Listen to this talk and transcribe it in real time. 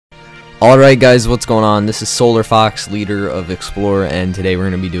Alright guys, what's going on? This is Solar Fox, leader of Explore, and today we're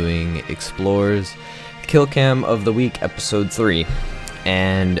going to be doing Explore's Kill Cam of the Week, Episode 3.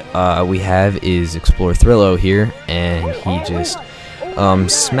 And we have is Explore Thrillo here, and he just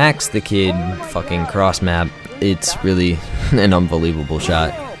smacks the kid fucking cross map. It's really an unbelievable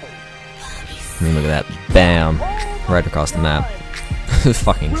shot. I mean, look at that. Bam. Right across the map.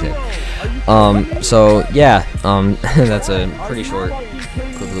 Fucking sick. So yeah, that's a pretty short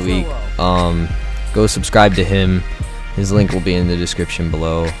clip of the week. Go subscribe to him. His link will be in the description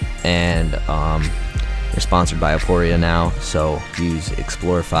below, and we're sponsored by Aporia now, so use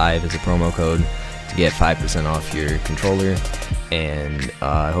Explore5 as a promo code to get 5% off your controller, and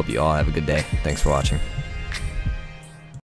I hope you all have a good day. Thanks for watching.